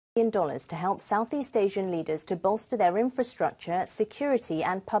billion to help Southeast Asian leaders to bolster their infrastructure, security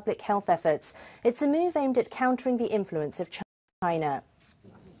and public health efforts. It's a move aimed at countering the influence of China.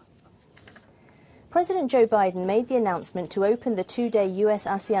 President Joe Biden made the announcement to open the two-day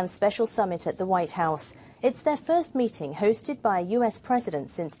US-ASEAN Special Summit at the White House. It's their first meeting hosted by a US president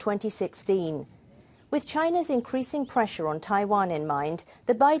since 2016. With China's increasing pressure on Taiwan in mind,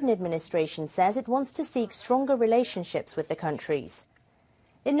 the Biden administration says it wants to seek stronger relationships with the countries.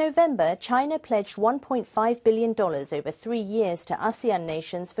 In November, China pledged $1.5 billion over 3 years to ASEAN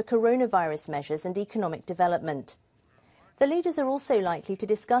nations for coronavirus measures and economic development. The leaders are also likely to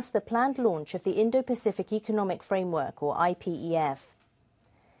discuss the planned launch of the Indo-Pacific Economic Framework, or IPEF.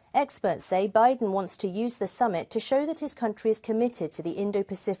 Experts say Biden wants to use the summit to show that his country is committed to the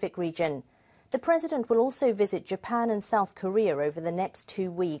Indo-Pacific region. The president will also visit Japan and South Korea over the next 2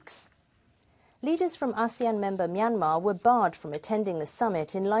 weeks. Leaders from ASEAN member Myanmar were barred from attending the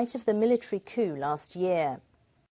summit in light of the military coup last year.